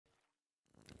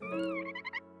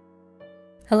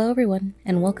Hello everyone,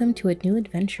 and welcome to a new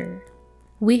adventure.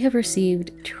 We have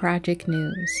received tragic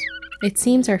news. It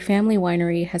seems our family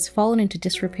winery has fallen into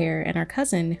disrepair and our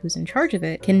cousin, who's in charge of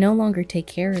it, can no longer take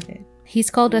care of it. He's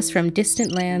called us from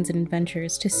distant lands and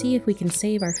adventures to see if we can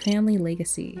save our family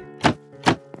legacy.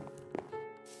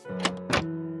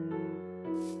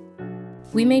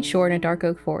 We made shore in a dark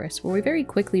oak forest where we very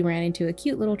quickly ran into a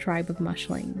cute little tribe of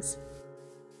mushlings.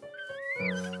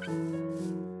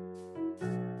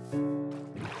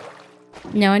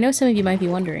 Now I know some of you might be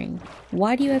wondering,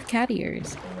 why do you have cat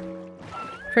ears?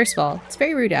 First of all, it's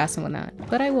very rude to ask someone that,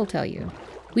 but I will tell you.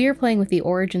 We are playing with the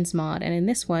Origins mod, and in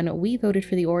this one, we voted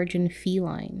for the Origin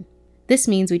Feline. This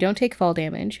means we don't take fall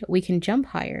damage, we can jump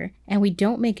higher, and we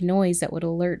don't make noise that would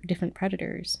alert different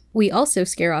predators. We also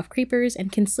scare off creepers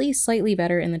and can see slightly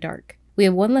better in the dark. We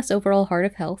have one less overall heart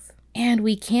of health, and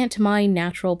we can't mine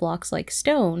natural blocks like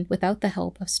stone without the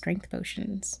help of strength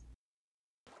potions.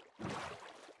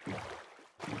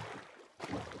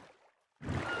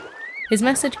 His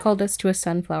message called us to a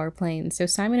sunflower plain, so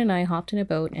Simon and I hopped in a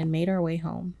boat and made our way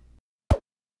home.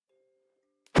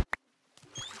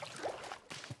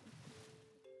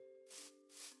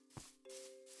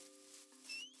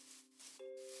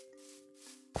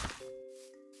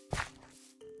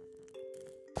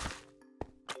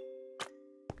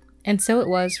 And so it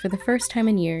was, for the first time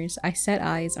in years, I set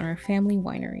eyes on our family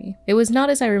winery. It was not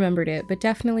as I remembered it, but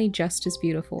definitely just as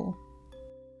beautiful.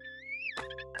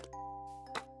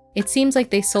 It seems like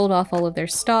they sold off all of their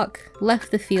stock, left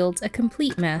the fields a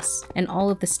complete mess, and all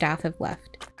of the staff have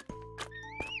left.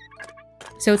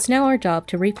 So it's now our job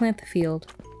to replant the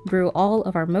field, brew all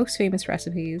of our most famous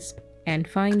recipes, and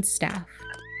find staff.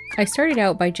 I started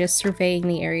out by just surveying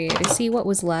the area to see what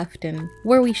was left and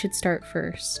where we should start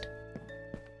first.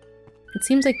 It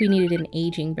seems like we needed an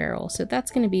aging barrel, so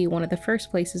that's going to be one of the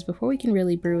first places before we can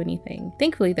really brew anything.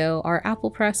 Thankfully though, our apple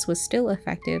press was still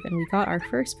effective and we got our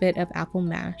first bit of apple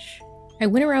mash. I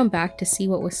went around back to see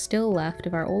what was still left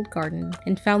of our old garden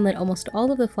and found that almost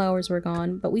all of the flowers were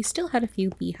gone, but we still had a few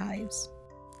beehives.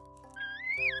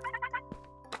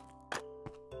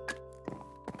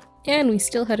 And we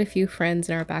still had a few friends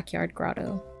in our backyard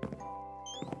grotto.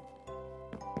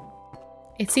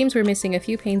 It seems we're missing a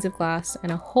few panes of glass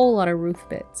and a whole lot of roof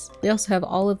bits. We also have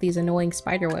all of these annoying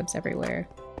spider webs everywhere.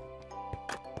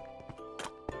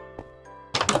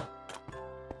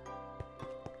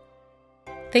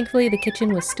 Thankfully, the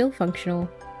kitchen was still functional,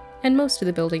 and most of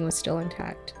the building was still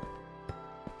intact.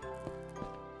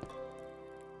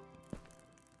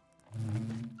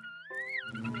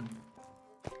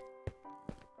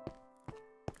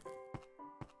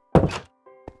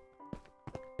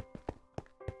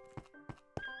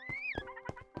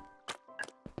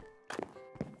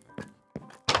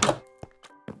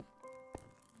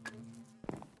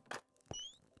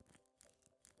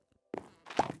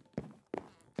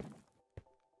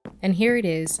 And here it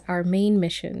is, our main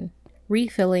mission,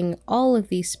 refilling all of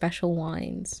these special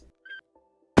wines.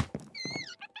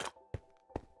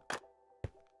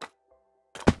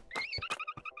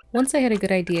 Once I had a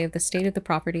good idea of the state of the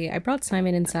property, I brought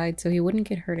Simon inside so he wouldn't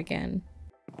get hurt again.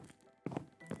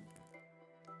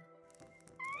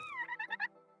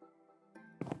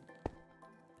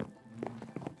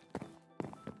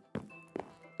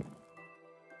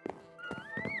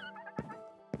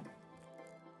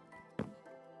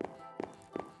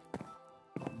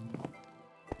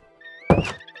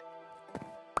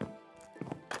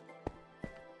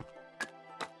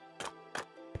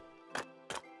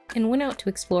 And went out to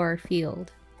explore our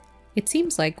field. It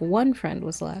seems like one friend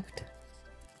was left.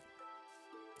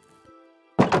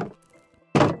 A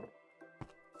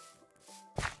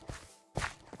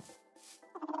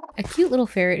cute little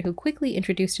ferret who quickly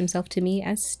introduced himself to me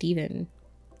as Steven.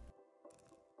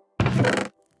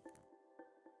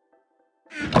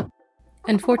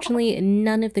 Unfortunately,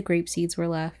 none of the grape seeds were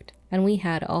left, and we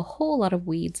had a whole lot of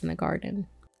weeds in the garden.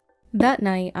 That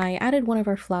night, I added one of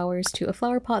our flowers to a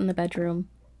flower pot in the bedroom,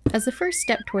 as the first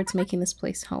step towards making this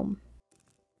place home.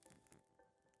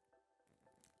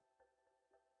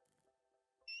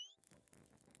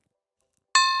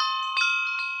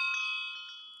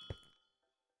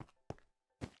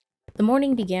 The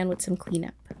morning began with some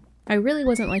cleanup. I really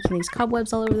wasn't liking these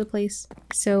cobwebs all over the place,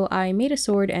 so I made a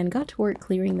sword and got to work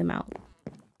clearing them out.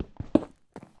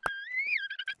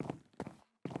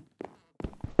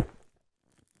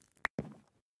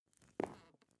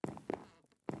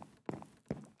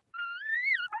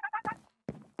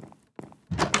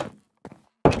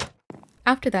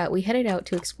 After that, we headed out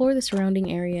to explore the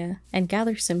surrounding area and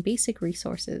gather some basic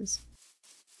resources.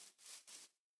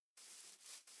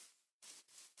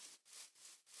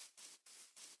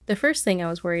 The first thing I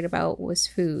was worried about was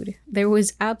food. There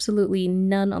was absolutely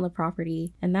none on the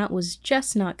property, and that was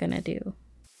just not gonna do.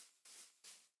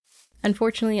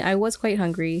 Unfortunately, I was quite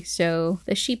hungry, so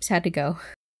the sheeps had to go.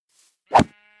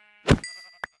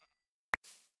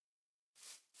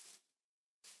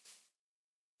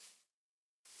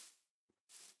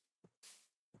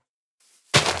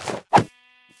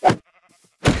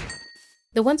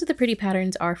 The ones with the pretty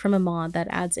patterns are from a mod that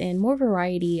adds in more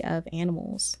variety of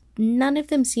animals. None of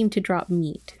them seem to drop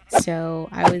meat, so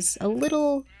I was a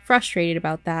little frustrated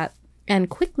about that, and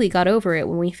quickly got over it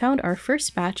when we found our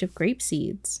first batch of grape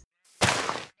seeds.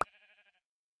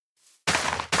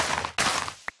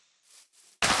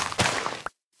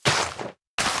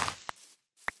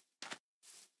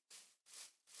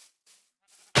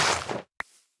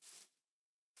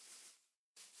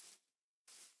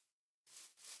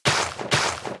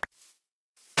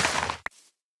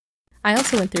 I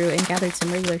also went through and gathered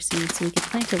some regular seeds so we could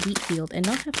plant a wheat field and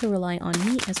not have to rely on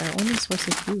meat as our only source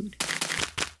of food.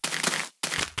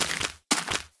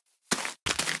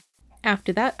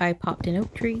 After that, I popped an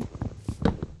oak tree,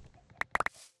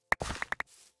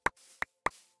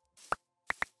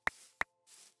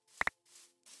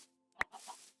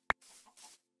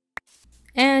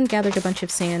 and gathered a bunch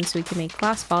of sand so we could make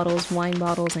glass bottles, wine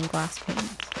bottles, and glass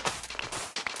panes.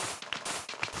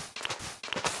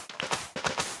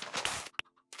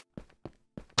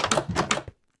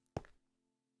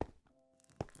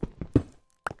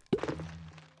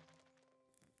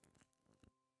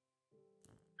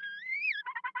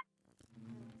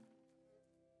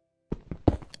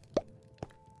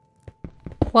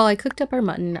 While I cooked up our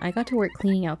mutton, I got to work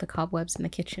cleaning out the cobwebs in the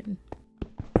kitchen.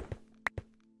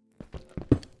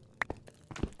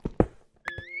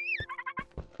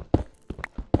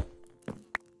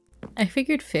 I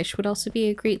figured fish would also be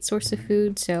a great source of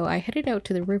food, so I headed out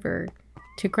to the river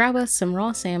to grab us some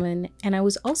raw salmon, and I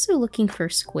was also looking for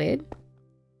squid.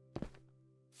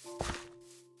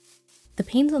 The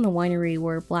panes on the winery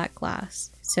were black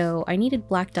glass, so I needed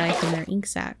black dye from their ink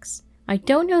sacs. I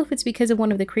don't know if it's because of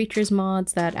one of the creatures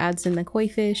mods that adds in the koi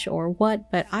fish or what,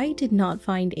 but I did not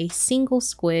find a single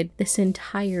squid this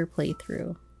entire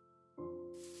playthrough.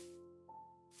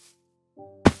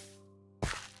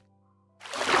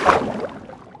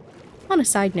 On a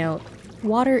side note,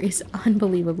 water is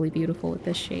unbelievably beautiful with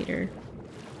this shader.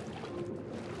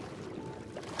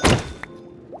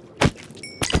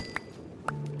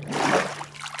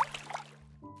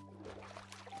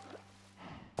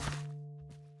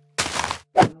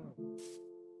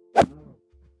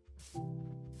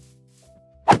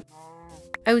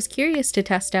 I was curious to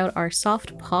test out our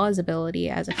soft paws ability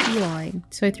as a feline,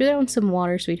 so I threw down some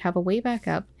water so we'd have a way back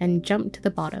up and jumped to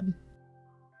the bottom.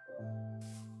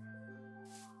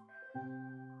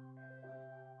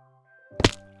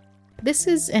 This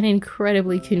is an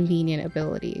incredibly convenient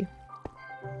ability.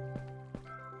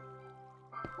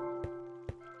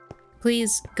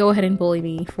 Please go ahead and bully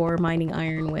me for mining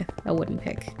iron with a wooden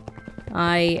pick.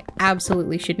 I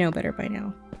absolutely should know better by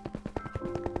now.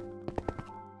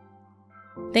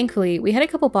 Thankfully, we had a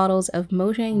couple bottles of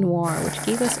Mojang Noir, which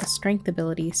gave us a strength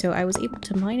ability, so I was able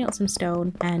to mine out some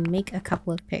stone and make a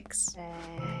couple of picks.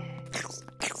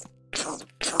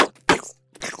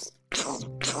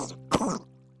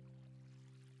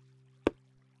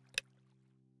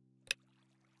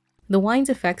 The wine's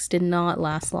effects did not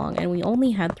last long, and we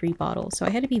only had 3 bottles, so I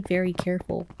had to be very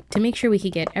careful to make sure we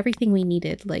could get everything we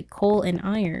needed, like coal and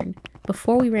iron,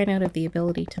 before we ran out of the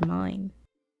ability to mine.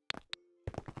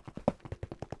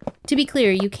 To be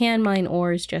clear, you can mine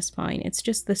ores just fine, it's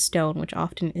just the stone which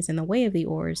often is in the way of the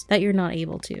ores that you're not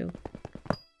able to.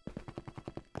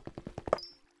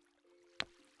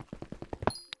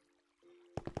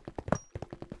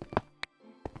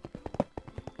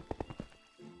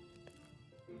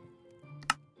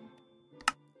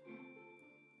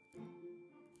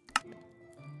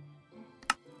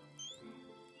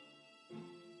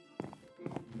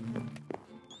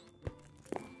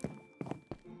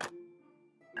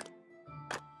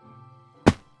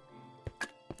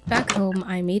 Back home,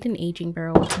 I made an aging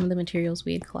barrel with some of the materials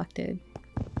we had collected,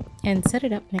 and set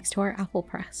it up next to our apple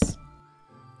press.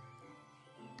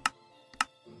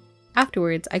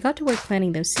 Afterwards, I got to work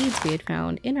planting those seeds we had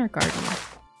found in our garden.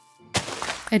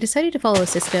 I decided to follow a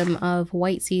system of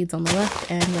white seeds on the left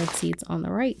and red seeds on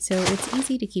the right, so it's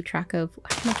easy to keep track of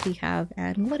how much we have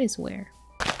and what is where.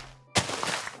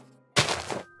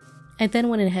 I then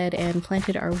went ahead and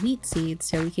planted our wheat seeds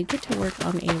so we could get to work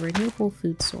on a renewable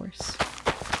food source.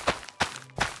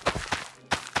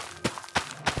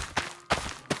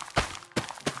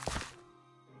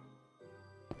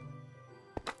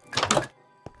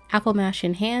 Apple mash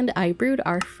in hand, I brewed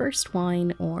our first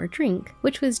wine or drink,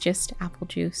 which was just apple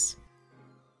juice.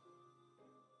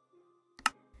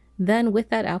 Then with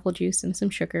that apple juice and some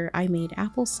sugar, I made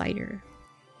apple cider.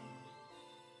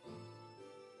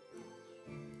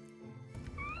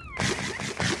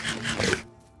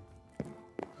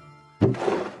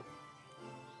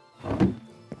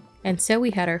 And so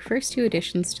we had our first two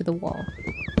additions to the wall.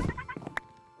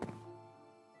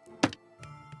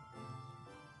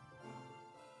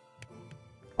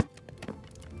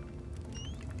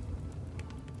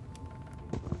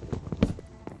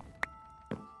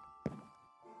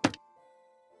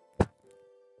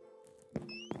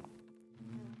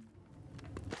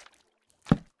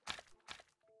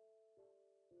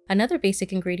 Another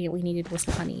basic ingredient we needed was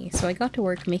honey, so I got to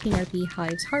work making our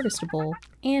beehives harvestable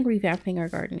and revamping our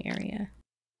garden area.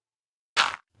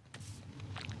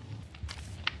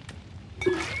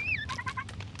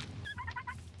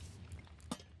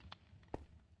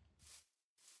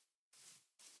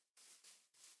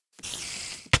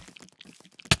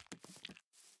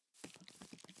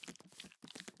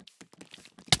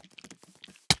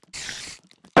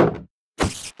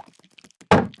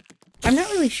 I'm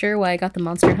not really sure why I got the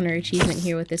Monster Hunter achievement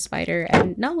here with this spider,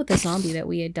 and not with the zombie that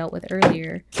we had dealt with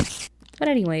earlier. But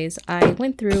anyways, I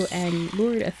went through and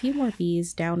lured a few more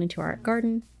bees down into our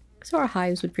garden, so our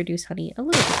hives would produce honey a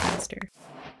little bit faster.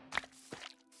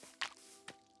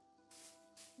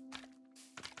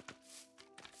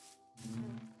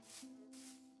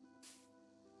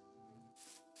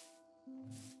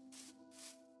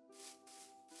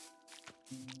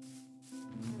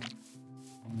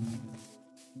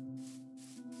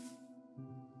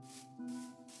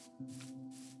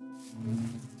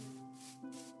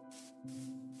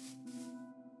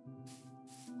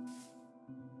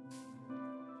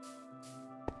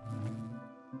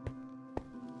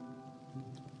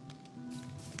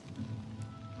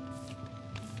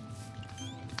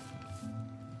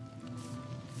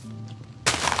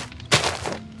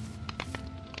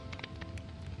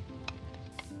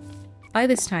 By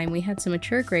this time, we had some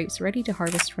mature grapes ready to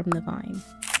harvest from the vine.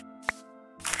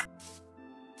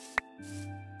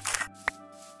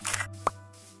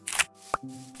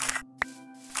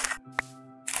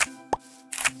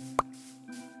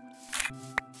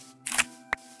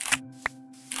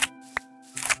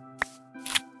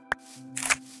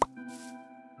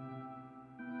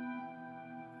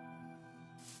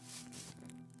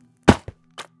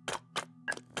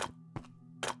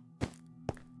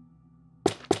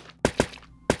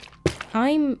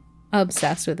 I'm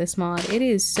obsessed with this mod. It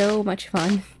is so much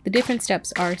fun. The different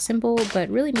steps are simple, but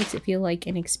really makes it feel like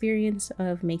an experience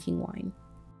of making wine.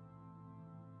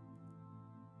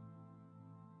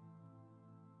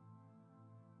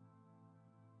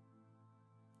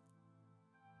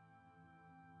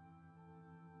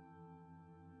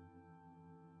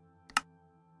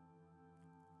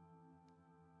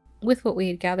 With what we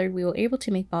had gathered, we were able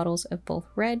to make bottles of both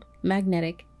red,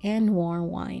 magnetic, and noir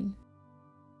wine.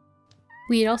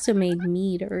 We had also made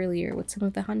mead earlier with some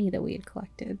of the honey that we had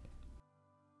collected.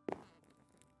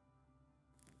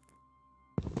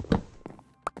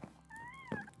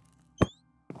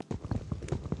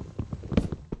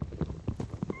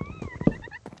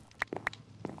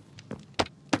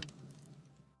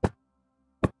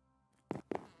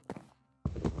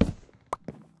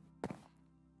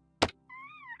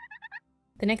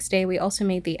 The next day, we also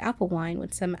made the apple wine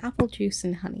with some apple juice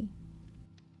and honey.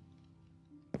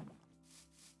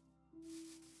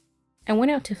 I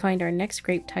went out to find our next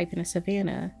grape type in a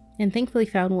savanna, and thankfully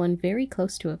found one very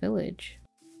close to a village.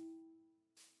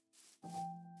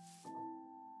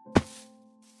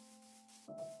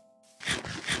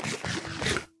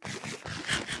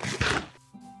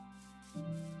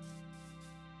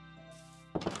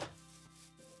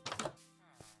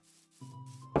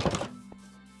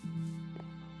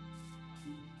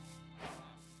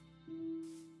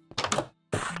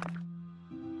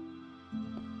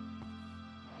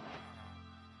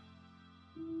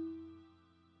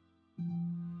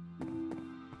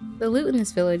 The loot in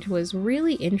this village was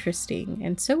really interesting,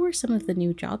 and so were some of the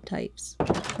new job types,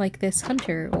 like this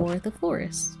hunter or the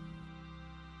florist.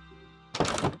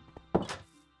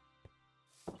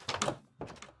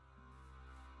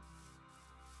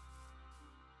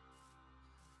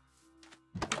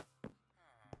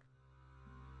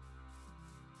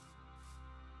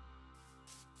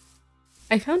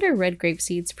 I found our red grape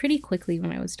seeds pretty quickly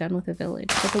when I was done with the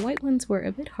village, but the white ones were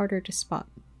a bit harder to spot.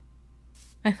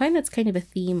 I find that's kind of a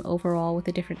theme overall with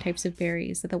the different types of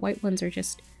berries, that the white ones are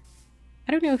just,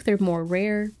 I don't know if they're more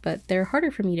rare, but they're harder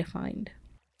for me to find.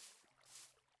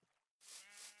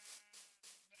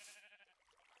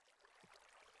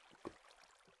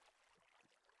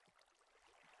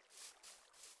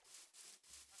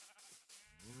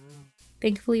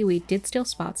 Thankfully, we did still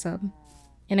spot some,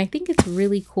 and I think it's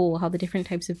really cool how the different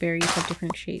types of berries have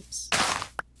different shapes.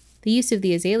 The use of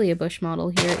the azalea bush model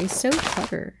here is so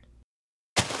clever.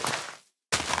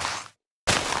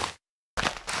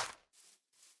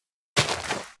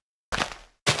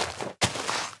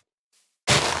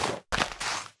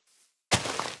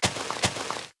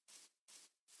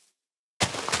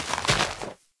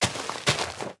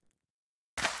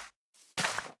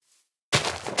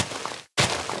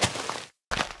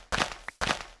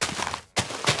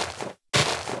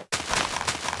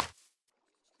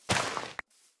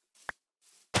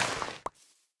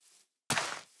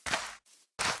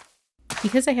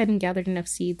 Because I hadn't gathered enough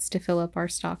seeds to fill up our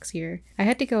stocks here, I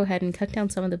had to go ahead and cut down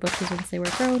some of the bushes once they were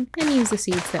grown and use the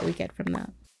seeds that we get from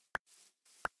that.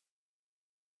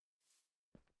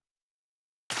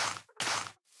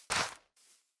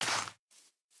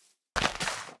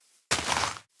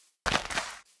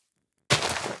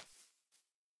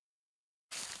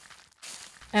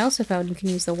 I also found you can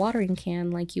use the watering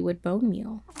can like you would bone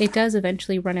meal. It does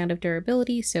eventually run out of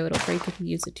durability, so it'll break if you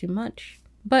use it too much.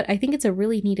 But I think it's a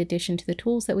really neat addition to the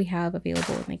tools that we have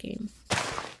available in the game.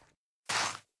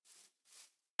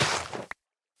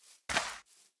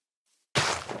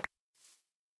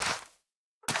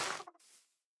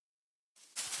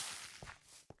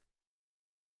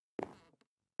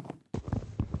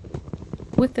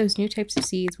 With those new types of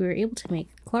seeds, we were able to make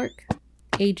Clark,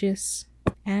 Aegis,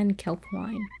 and kelp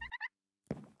wine.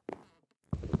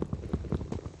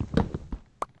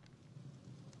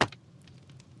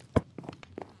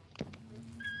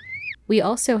 We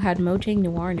also had Mojang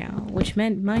Noir now, which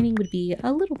meant mining would be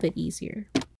a little bit easier.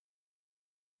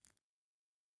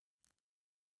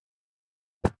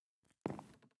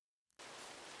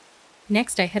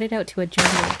 Next, I headed out to a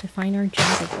jungle to find our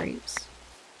jungle grapes.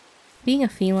 Being a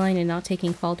feline and not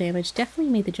taking fall damage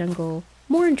definitely made the jungle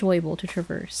more enjoyable to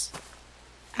traverse.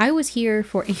 I was here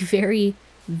for a very,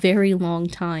 very long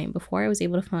time before I was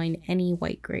able to find any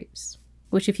white grapes.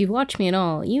 Which, if you've watched me at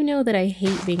all, you know that I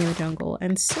hate being in the jungle,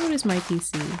 and so does my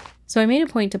PC. So I made a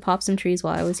point to pop some trees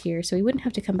while I was here so we wouldn't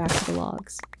have to come back to the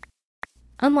logs.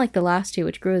 Unlike the last two,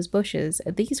 which grow as bushes,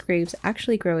 these grapes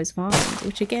actually grow as vines,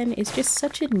 which again is just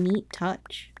such a neat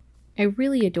touch. I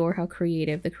really adore how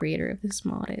creative the creator of this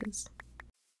mod is.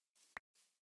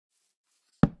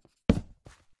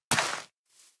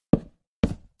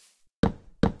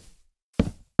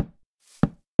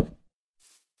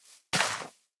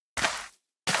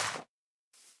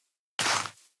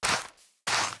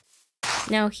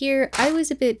 Now here, I was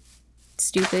a bit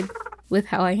stupid with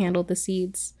how I handled the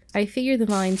seeds. I figured the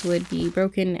vines would be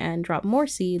broken and drop more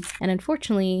seeds, and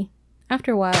unfortunately,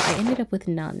 after a while, I ended up with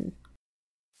none.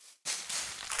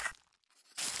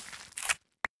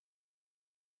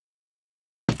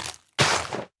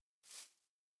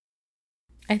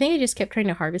 I think I just kept trying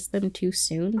to harvest them too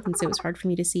soon since it was hard for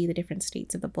me to see the different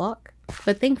states of the block.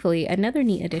 But thankfully, another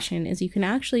neat addition is you can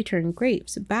actually turn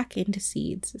grapes back into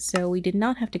seeds, so we did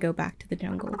not have to go back to the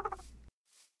jungle.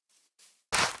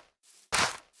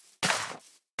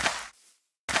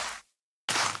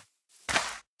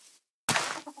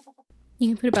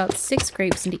 You can put about 6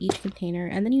 grapes into each container,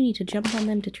 and then you need to jump on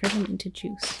them to turn them into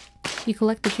juice. You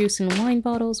collect the juice in wine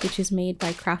bottles, which is made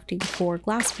by crafting 4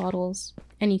 glass bottles,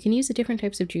 and you can use the different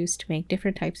types of juice to make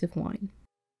different types of wine.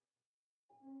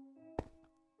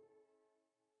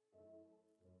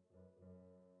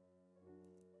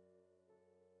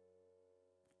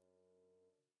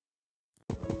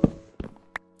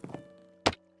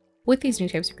 With these new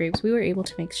types of grapes, we were able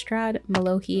to make Strad,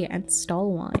 Malohi, and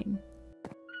Stall wine.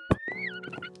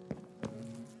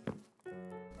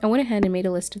 I went ahead and made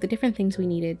a list of the different things we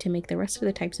needed to make the rest of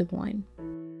the types of wine.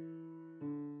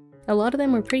 A lot of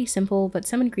them were pretty simple, but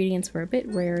some ingredients were a bit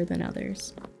rarer than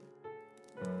others.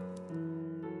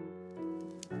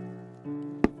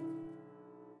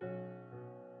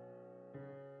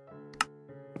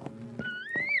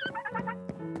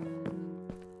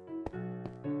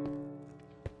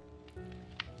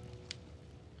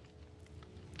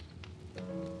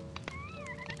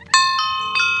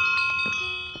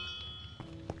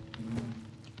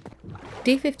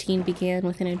 Day 15 began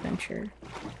with an adventure.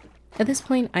 At this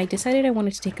point, I decided I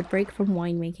wanted to take a break from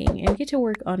winemaking and get to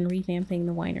work on revamping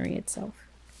the winery itself.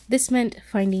 This meant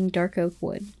finding dark oak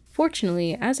wood.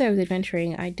 Fortunately, as I was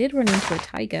adventuring, I did run into a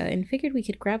taiga and figured we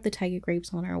could grab the taiga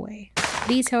grapes on our way.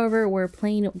 These, however, were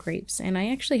plain grapes, and I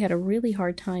actually had a really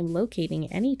hard time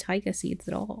locating any taiga seeds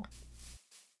at all.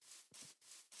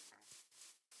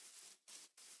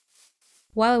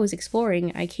 While I was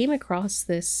exploring, I came across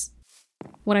this,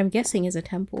 what I'm guessing is a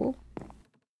temple.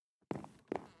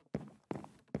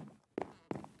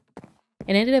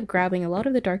 and ended up grabbing a lot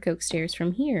of the dark oak stairs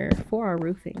from here for our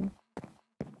roofing.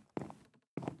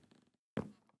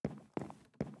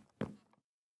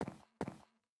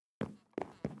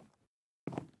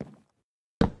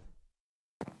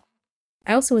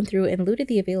 I also went through and looted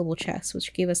the available chests,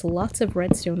 which gave us lots of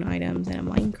redstone items and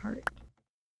a minecart.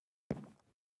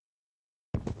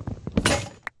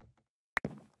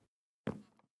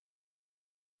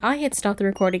 I had stopped the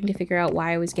recording to figure out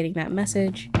why I was getting that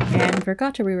message, and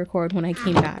forgot to re-record when I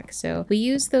came back, so we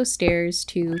used those stairs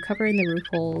to cover in the roof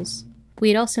holes. We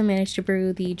had also managed to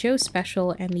brew the Joe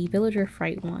Special and the Villager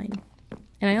Fright wine.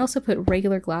 And I also put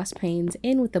regular glass panes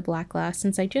in with the black glass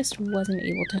since I just wasn't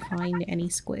able to find any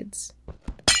squids.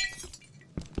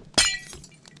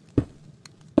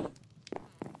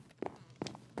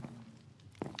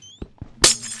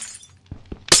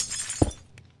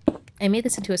 I made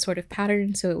this into a sort of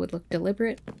pattern so it would look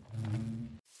deliberate.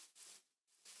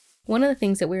 One of the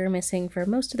things that we were missing for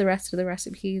most of the rest of the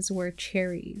recipes were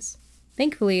cherries.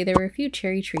 Thankfully, there were a few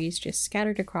cherry trees just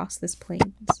scattered across this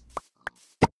plains.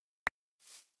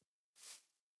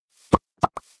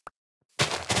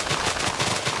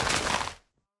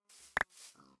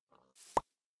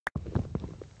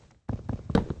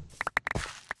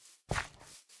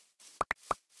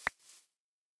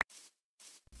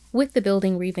 With the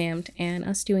building revamped and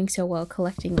us doing so well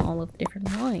collecting all of the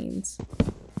different wines,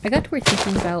 I got to work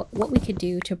thinking about what we could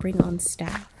do to bring on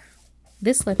staff.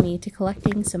 This led me to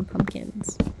collecting some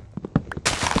pumpkins.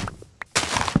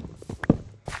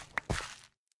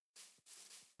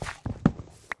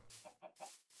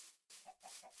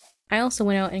 I also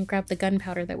went out and grabbed the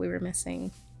gunpowder that we were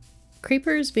missing.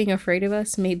 Creepers being afraid of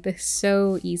us made this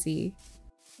so easy.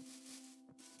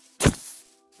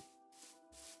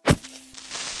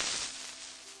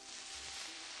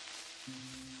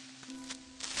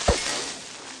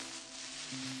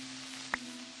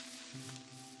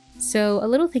 So, a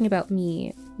little thing about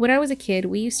me. When I was a kid,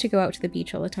 we used to go out to the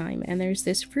beach all the time, and there's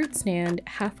this fruit stand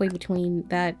halfway between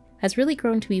that has really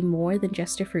grown to be more than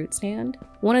just a fruit stand.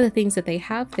 One of the things that they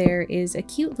have there is a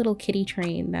cute little kiddie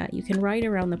train that you can ride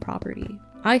around the property.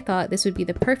 I thought this would be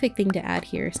the perfect thing to add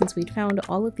here since we'd found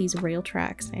all of these rail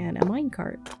tracks and a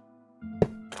minecart.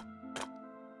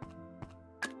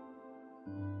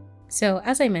 So,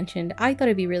 as I mentioned, I thought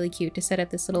it'd be really cute to set up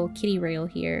this little kiddie rail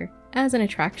here as an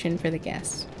attraction for the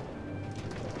guests.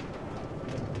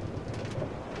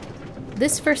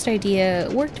 This first idea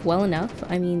worked well enough.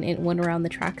 I mean, it went around the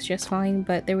tracks just fine,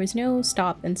 but there was no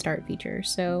stop and start feature,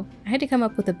 so I had to come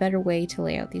up with a better way to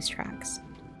lay out these tracks.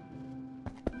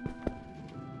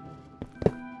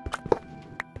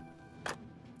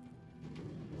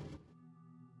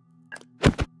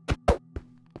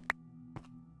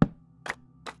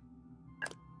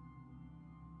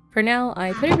 For now,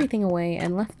 I put everything away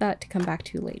and left that to come back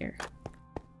to later.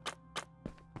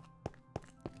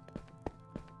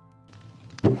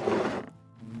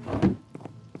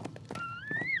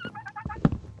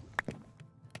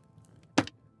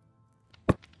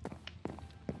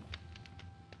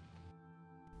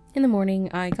 In the morning,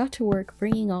 I got to work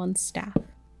bringing on staff.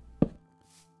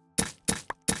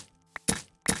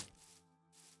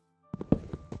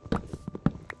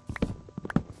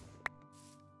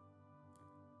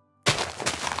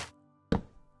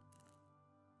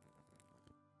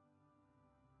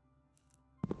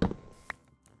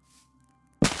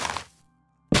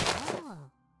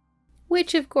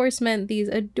 Which of course meant these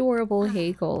adorable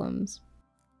hay golems.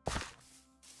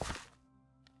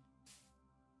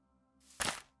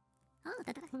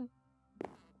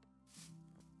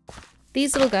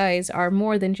 These little guys are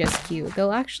more than just cute.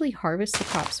 They'll actually harvest the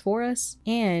crops for us,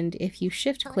 and if you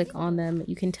shift click on them,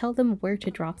 you can tell them where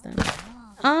to drop them.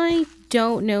 I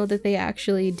don't know that they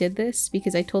actually did this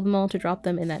because I told them all to drop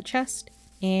them in that chest,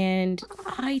 and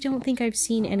I don't think I've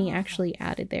seen any actually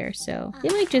added there, so they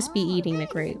might just be eating the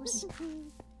grapes.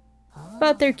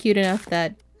 But they're cute enough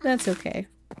that that's okay.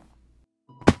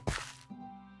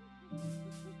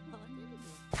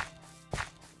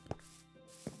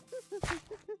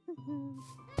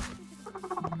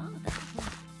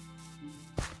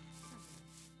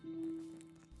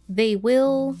 They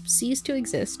will cease to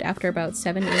exist after about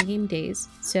 7 in-game days,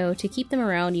 so to keep them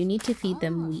around you need to feed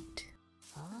them wheat.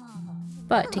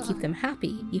 But to keep them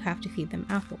happy, you have to feed them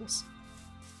apples.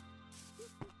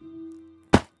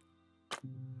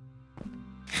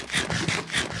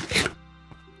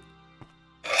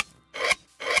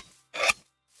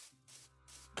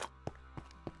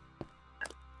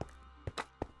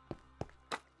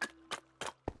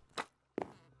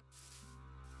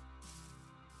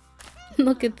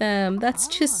 Look at them, that's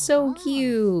just so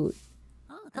cute!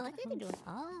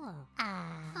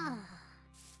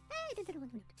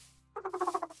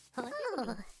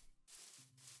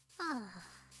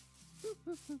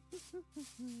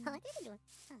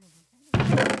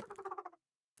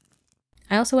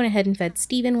 I also went ahead and fed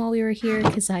Steven while we were here,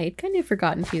 because I had kind of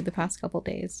forgotten to the past couple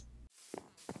days.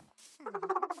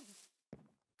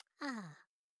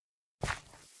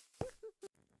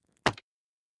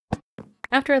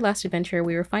 After our last adventure,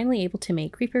 we were finally able to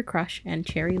make Creeper Crush and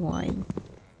Cherry Wine.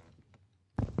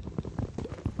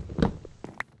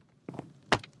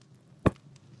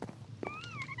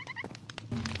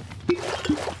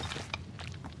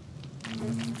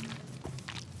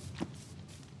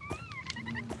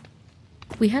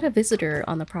 We had a visitor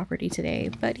on the property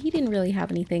today, but he didn't really have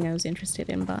anything I was interested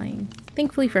in buying.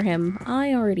 Thankfully for him,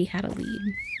 I already had a lead.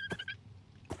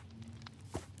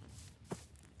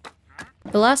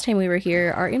 The last time we were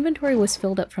here, our inventory was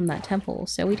filled up from that temple,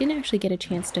 so we didn't actually get a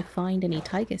chance to find any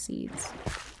taiga seeds.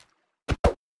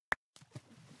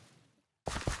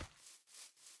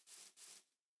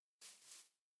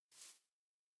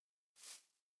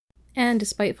 And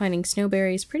despite finding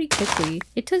snowberries pretty quickly,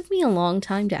 it took me a long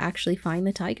time to actually find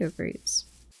the taiga grapes.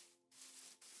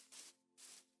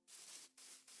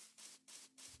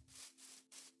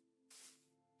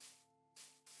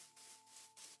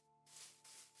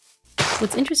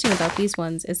 What's interesting about these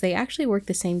ones is they actually work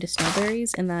the same to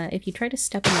snowberries in that if you try to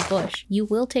step in the bush, you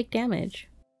will take damage.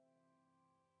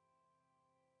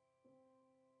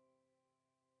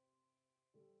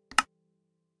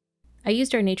 I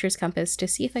used our nature's compass to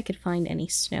see if I could find any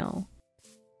snow.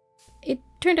 It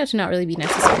turned out to not really be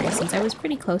necessary since I was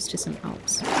pretty close to some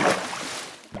Alps.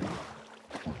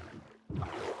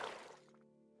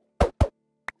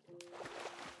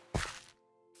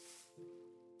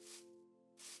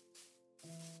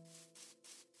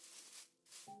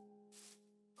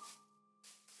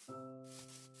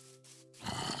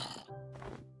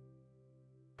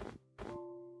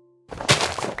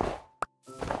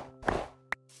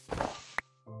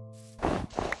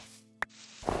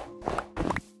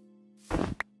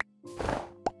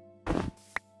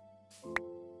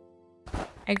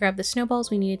 I grabbed the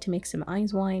snowballs we needed to make some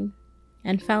ice wine,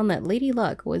 and found that Lady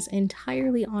Luck was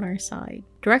entirely on our side.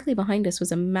 Directly behind us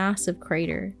was a massive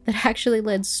crater that actually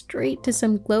led straight to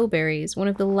some glowberries, one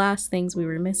of the last things we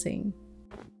were missing.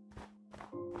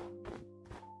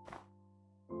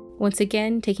 Once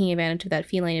again, taking advantage of that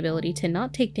feline ability to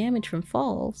not take damage from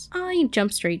falls, I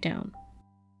jumped straight down.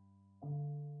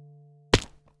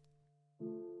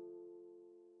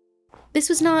 This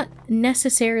was not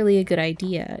necessarily a good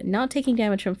idea. Not taking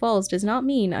damage from falls does not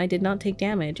mean I did not take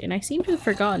damage, and I seem to have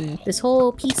forgotten this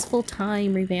whole peaceful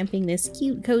time revamping this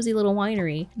cute, cozy little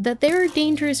winery that there are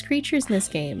dangerous creatures in this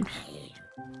game.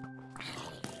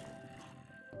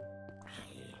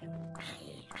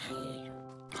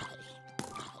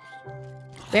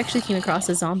 We actually came across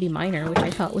a zombie miner, which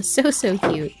I thought was so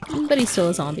cute, but he's still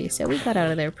a zombie, so we got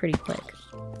out of there pretty quick.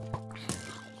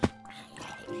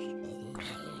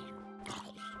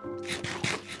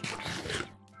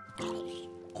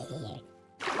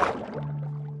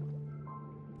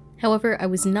 However, I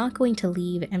was not going to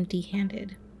leave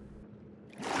empty-handed.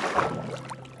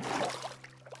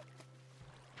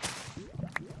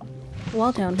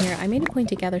 While down here, I made a point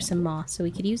to gather some moss so we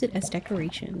could use it as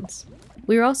decorations.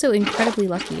 We were also incredibly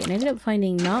lucky and ended up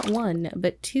finding not one,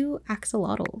 but 2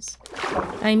 axolotls.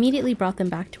 I immediately brought them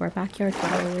back to our backyard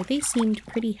flower where they seemed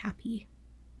pretty happy.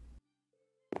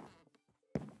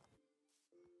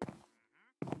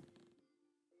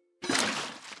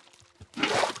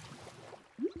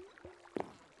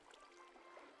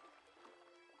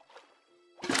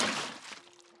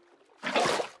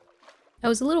 I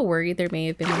was a little worried there may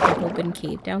have been like an open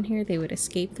cave down here they would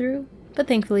escape through, but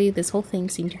thankfully this whole thing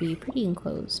seemed to be pretty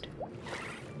enclosed.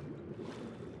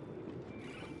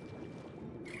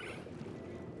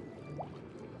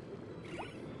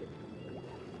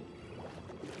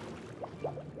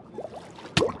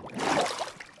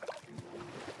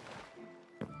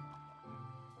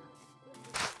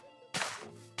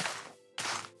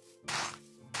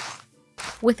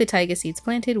 With the taiga seeds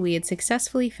planted, we had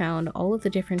successfully found all of the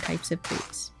different types of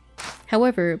grapes.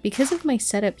 However, because of my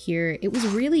setup here, it was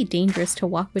really dangerous to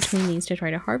walk between these to try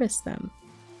to harvest them.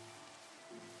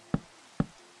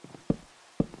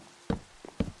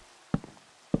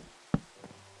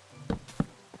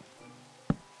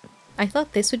 I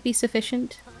thought this would be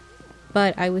sufficient,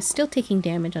 but I was still taking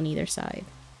damage on either side.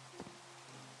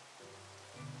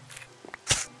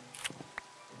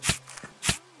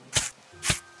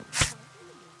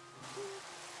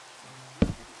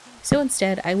 So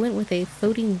instead, I went with a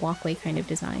floating walkway kind of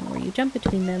design where you jump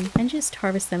between them and just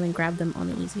harvest them and grab them on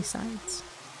the easy sides.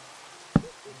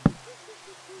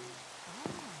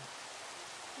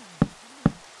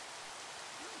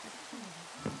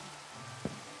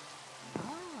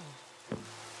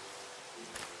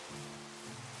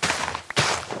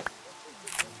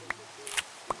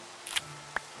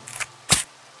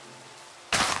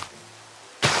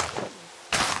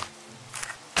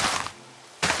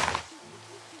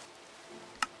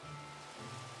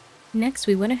 Next,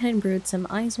 we went ahead and brewed some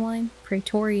Eyes wine,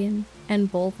 Praetorian,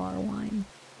 and Bolvar wine.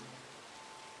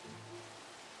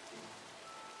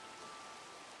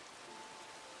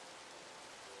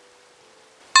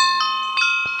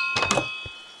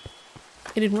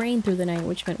 It had rained through the night,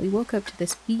 which meant we woke up to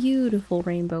this beautiful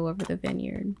rainbow over the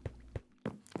vineyard.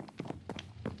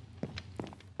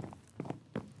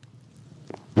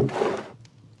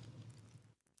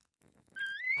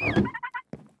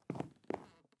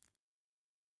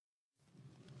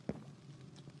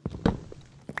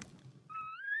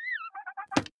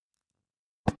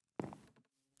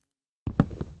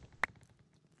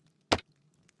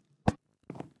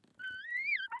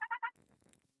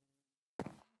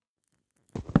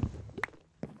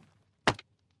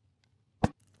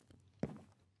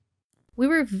 We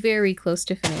were very close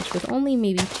to finish, with only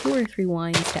maybe 2 or 3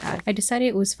 wines to add. I decided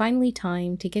it was finally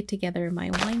time to get together my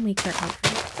winemaker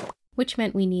outfit, which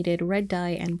meant we needed red dye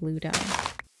and blue dye.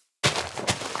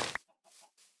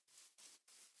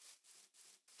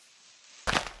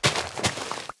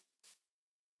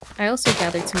 I also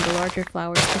gathered some of the larger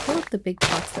flowers to fill up the big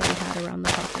pots that we had around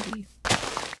the property.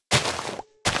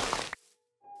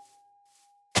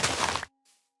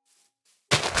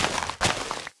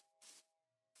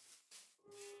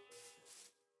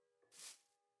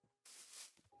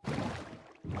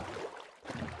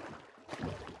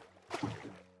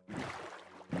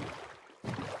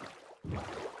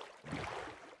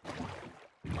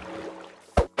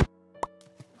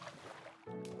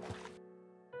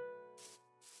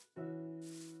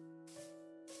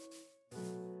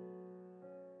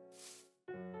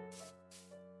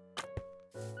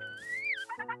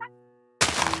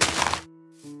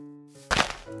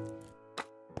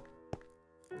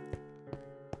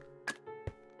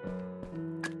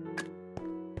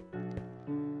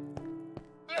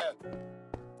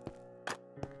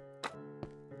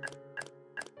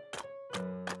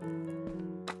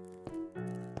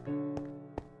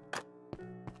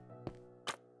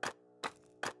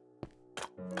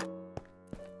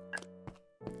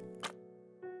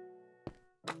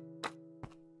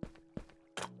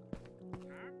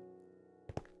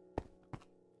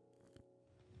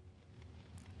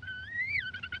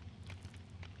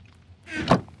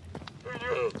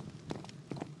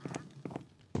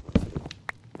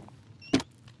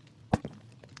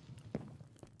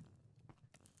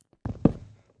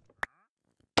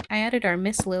 I added our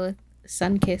Miss Lilith,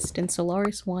 Sunkissed, and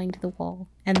Solaris wine to the wall,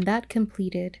 and that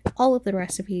completed all of the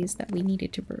recipes that we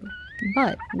needed to brew.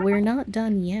 But we're not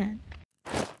done yet.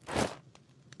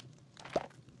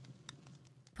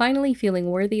 Finally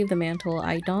feeling worthy of the mantle,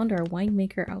 I donned our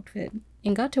winemaker outfit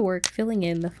and got to work filling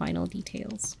in the final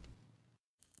details.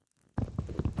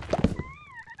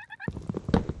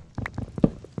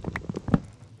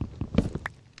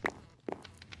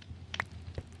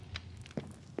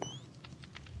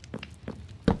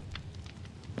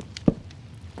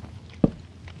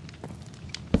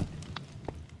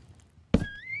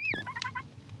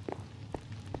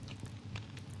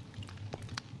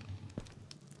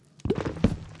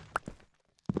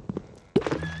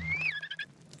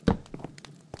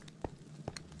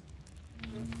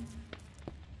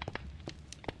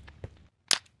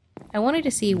 I wanted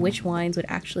to see which wines would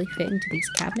actually fit into these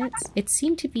cabinets. It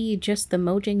seemed to be just the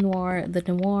Mojang Noir,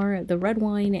 the red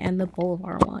wine, and the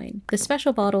Bolvar wine. The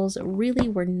special bottles really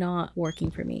were not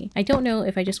working for me. I don't know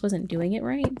if I just wasn't doing it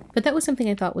right, but that was something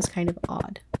I thought was kind of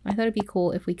odd. I thought it'd be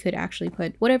cool if we could actually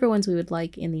put whatever ones we would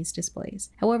like in these displays.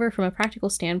 However, from a practical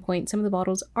standpoint, some of the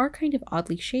bottles are kind of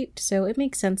oddly shaped, so it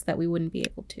makes sense that we wouldn't be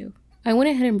able to. I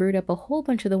went ahead and brewed up a whole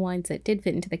bunch of the wines that did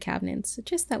fit into the cabinets,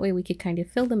 just that way we could kind of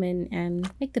fill them in and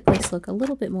make the place look a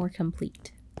little bit more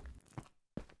complete.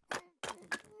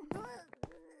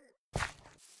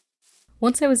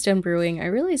 Once I was done brewing, I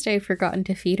realized I had forgotten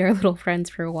to feed our little friends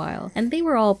for a while, and they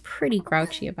were all pretty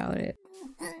grouchy about it.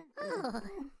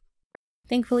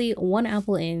 Thankfully, 1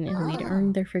 apple in and we'd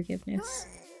earned their forgiveness.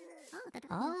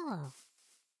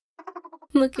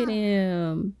 Look at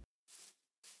him!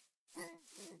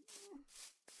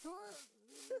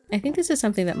 I think this is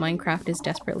something that Minecraft is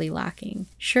desperately lacking.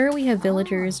 Sure, we have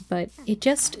villagers, but it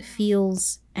just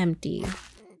feels empty.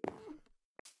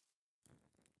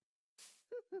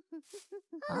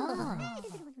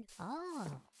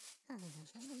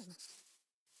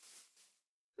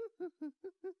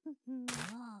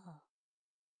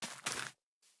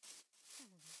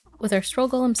 With our stroll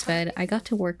golems fed, I got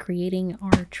to work creating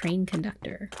our train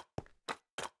conductor.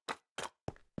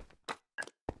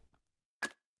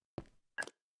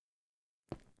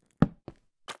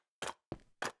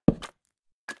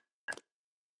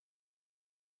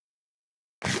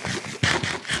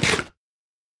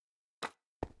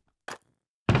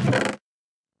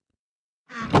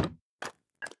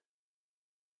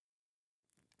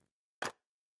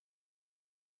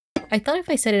 I thought if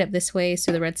I set it up this way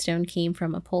so the redstone came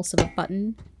from a pulse of a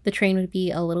button, the train would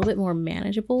be a little bit more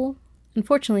manageable.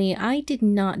 Unfortunately, I did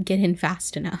not get in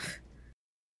fast enough.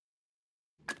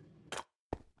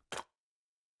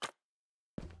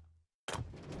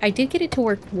 I did get it to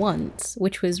work once,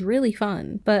 which was really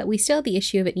fun, but we still had the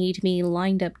issue of it needing to be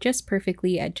lined up just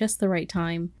perfectly at just the right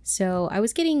time, so I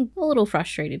was getting a little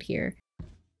frustrated here.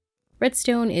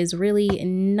 Redstone is really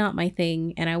not my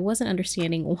thing, and I wasn't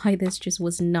understanding why this just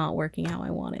was not working how I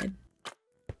wanted.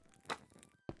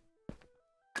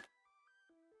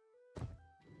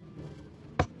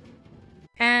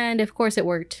 And of course it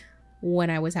worked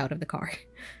when I was out of the car.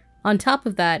 On top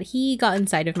of that, he got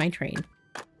inside of my train.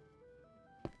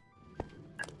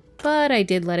 But I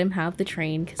did let him have the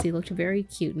train because he looked very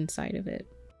cute inside of it.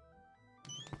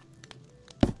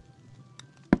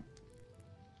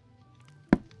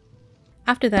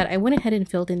 After that, I went ahead and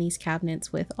filled in these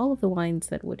cabinets with all of the wines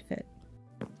that would fit.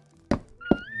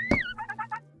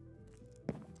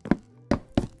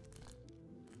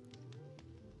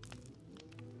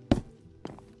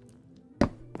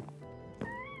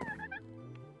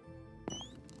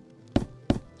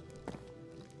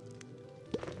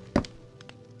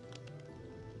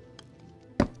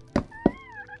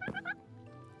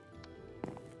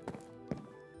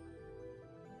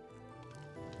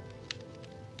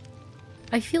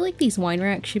 I feel like these wine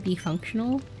racks should be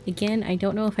functional. Again, I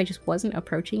don't know if I just wasn't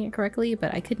approaching it correctly,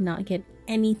 but I could not get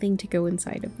anything to go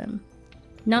inside of them.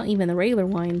 Not even the regular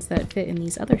wines that fit in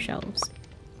these other shelves.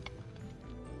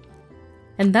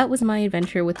 And that was my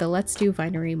adventure with the Let's Do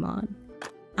Vinery mod.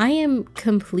 I am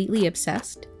completely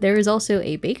obsessed. There is also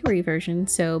a bakery version,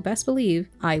 so best believe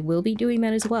I will be doing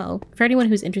that as well. For anyone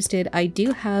who's interested, I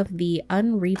do have the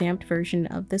unrevamped version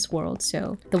of this world,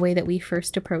 so the way that we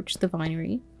first approached the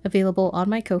vinery, available on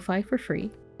my Ko-Fi for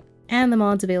free, and the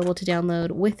mods available to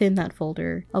download within that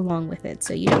folder along with it,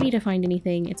 so you don't need to find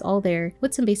anything, it's all there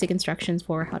with some basic instructions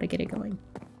for how to get it going.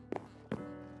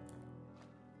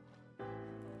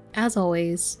 As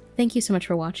always, thank you so much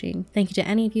for watching. Thank you to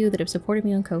any of you that have supported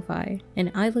me on Ko-Fi,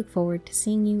 and I look forward to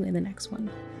seeing you in the next one.